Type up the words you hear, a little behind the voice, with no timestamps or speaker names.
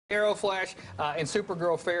Arrow Flash and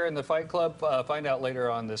Supergirl Fair in the Fight Club. Find out later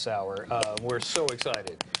on this hour. We're so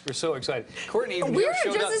excited. We're so excited. Courtney, we're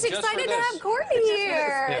just as excited to have Courtney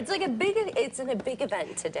here. Yeah. It's like a big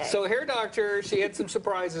event today. So hair doctor, she had some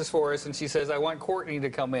surprises for us, and she says, I want Courtney to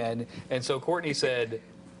come in. And so Courtney said,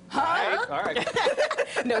 huh? All right.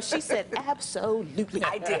 No, she said absolutely.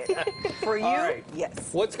 I did. For you, right. yes.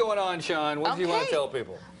 What's going on, Shawn? What do you want to tell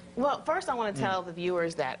people? Well, first I want to tell the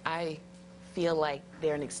viewers that I feel like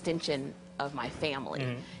they're an extension of my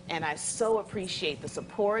family. And I so appreciate the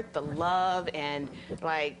support, the love, and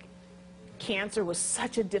like, cancer was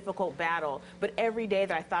such a difficult battle, but every day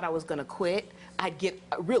that I thought I was going to quit, I'd get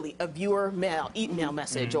really a viewer email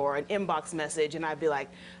message or an inbox message, and I'd be like,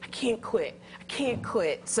 I can't quit. I can't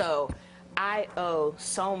quit. So I owe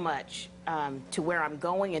so much to where I'm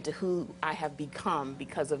going and to who I have become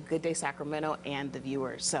because of Good Day Sacramento and the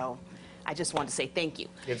viewers. So I just want to say thank you.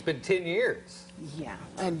 It's been 10 years. Yeah,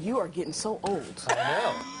 and you are getting so old. I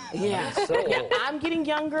know. Yeah, So old. I'm getting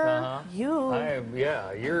younger.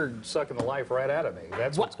 Yeah, you're sucking the life right out of me.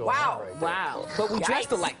 That's what's going on right there. Wow. But we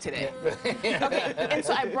dressed alike today. Okay, and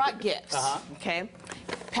so I brought gifts. Okay.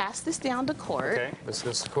 Pass this down to Court. Okay, this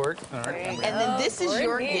is Court. All right. And then this is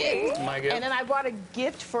your gift. My gift. And then I brought a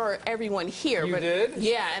gift for everyone here. You did?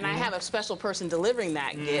 Yeah, and I have a special person delivering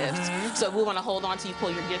that gift. So we want to hold on to you,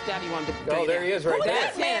 pull your gift out. You want to Oh, there he is right there.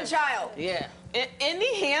 That man-child. Yeah. Isn't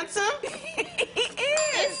he handsome? He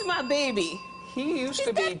is. It's my baby. He used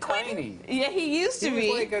to be tiny. Yeah, he used to He be.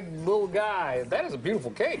 was like a little guy. That is a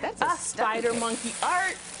beautiful cake. That's a spider monkey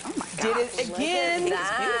art. Oh my Did gosh. it again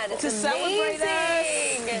It's to celebrate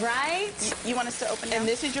us, amazing. right? You want us to open And them?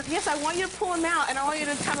 this is your, yes, I want you to pull them out, and I want you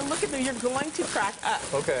to kind of look at them. You're going to crack up.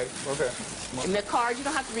 Okay, okay. And the card, you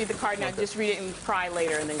don't have to read the card now. Just read it and cry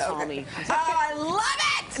later and then call me. Oh, I love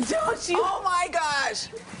it! Don't you? Oh my gosh.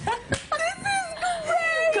 This is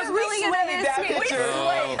great. Because we really gonna swayed miss that me. picture.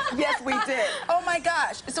 Wait, yes, we did. Oh my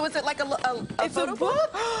gosh. So is it like a It's photo a book.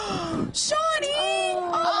 Shawnee!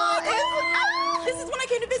 This is when I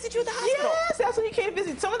came to visit you at the hospital. Yes, that's when you came to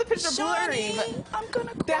visit. Some of the pictures are blurry, but I'm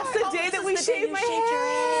gonna cry. that's the day this that is we the day shaved you my shaved your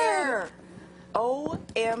hair.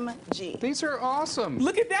 OMG. These are awesome.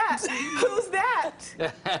 Look at that. Who's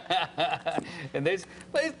that? And there's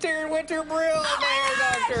Taryn Winter Brill, the hair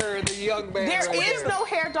doctor, the young man. There over is there. no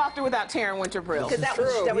hair doctor without Taryn Winter Brill. Because that True.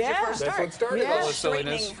 was your Yeah. first That's start. what started Yeah. all this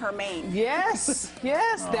silliness. Straightening her mane. Yes,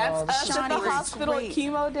 yes, that's us at Shawnee the was hospital great. at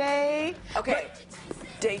chemo day. Okay,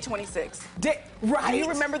 day 26. Right? Do you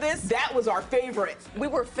remember this? That was our favorite. We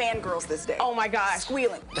were fangirls this day. Oh my gosh.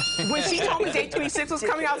 Squealing. When she told me day 26 was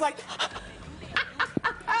coming, I was like,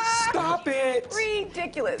 stop it.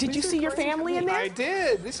 Ridiculous. Did you see your family in there? I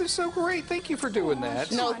did. This is so great. Thank you for doing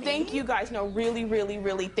that. No, thank you guys. No, really, really,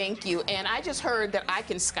 really thank you. And I just heard that I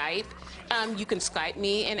can Skype. You can Skype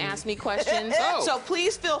me and ask me questions. Oh. So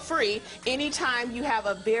please feel free anytime you have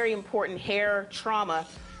a very important hair trauma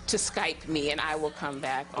to Skype me, and I will come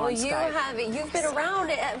back on Well, Skype. you've been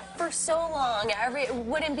around for so long. It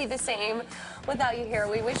wouldn't be the same without you here.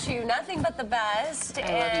 We wish you nothing but the best. I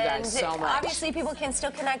love you guys so much. Obviously, people can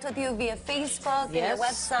still connect with you via Facebook and your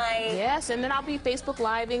website. Yes, and then I'll be Facebook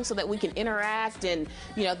Living so that we can interact. And,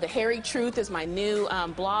 you know, The Hairy Truth is my new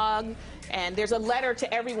blog. And there's a letter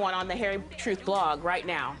to everyone on the Hairy Truth blog right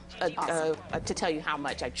now to tell you how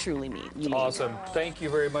much I truly mean. Awesome. Thank you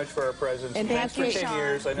very much for our presence. And thanks for thank you, 10 Shawn.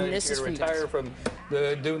 years. I know you're This going is to for you retire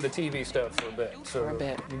guys. from doing the TV stuff for a bit. So For a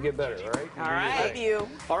bit. you get better, all right? All right. Love you.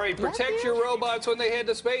 All right, protect Love your you. robots when they head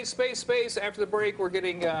to space, space, space. After the break, we're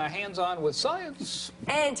getting hands-on with science.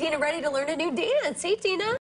 And Tina ready to learn a new dance. Hey, Tina.